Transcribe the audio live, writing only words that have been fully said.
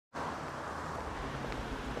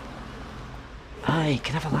Aye,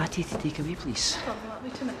 can I have a latte to take away, please? Oh, that'll be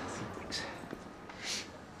 2 minutes. Thanks.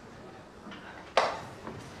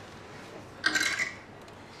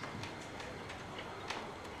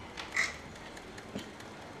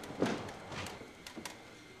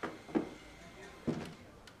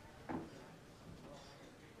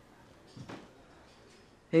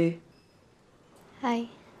 Hey. Hi. Do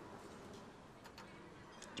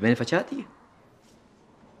you mind if I chat to you?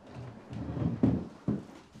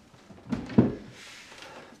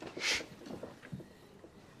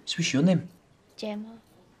 So what's your name? Gemma.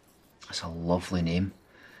 That's a lovely name.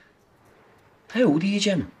 How old are you,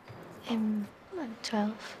 Jim? I'm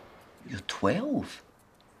 12. You're 12?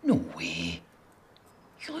 No way.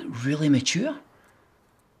 You look really mature.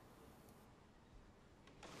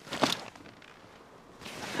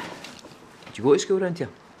 Did you go to school around here?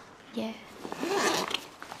 Yeah.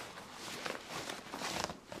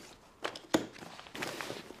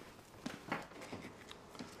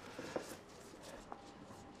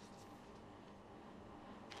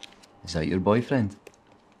 Is that your boyfriend?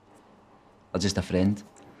 Or just a friend?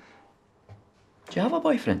 Do you have a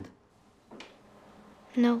boyfriend?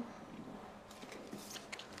 No.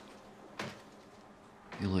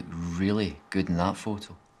 You look really good in that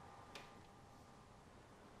photo.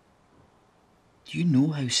 Do you know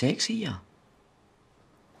how sexy you are?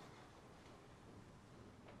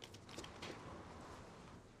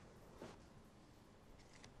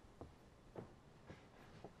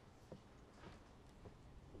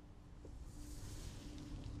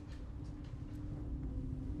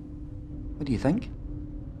 What do you think?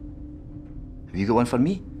 Have you got one for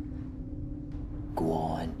me? Go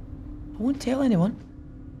on. I won't tell anyone.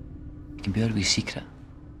 It can be our wee secret.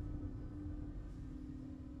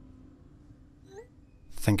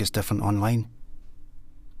 Think it's different online?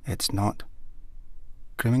 It's not.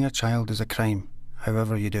 Grooming a child is a crime,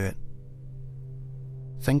 however you do it.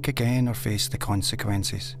 Think again or face the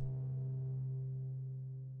consequences.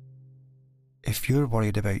 If you're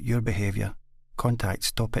worried about your behaviour, contact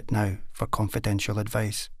Stop It Now for confidential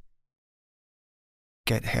advice.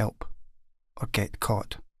 Get help or get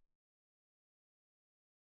caught.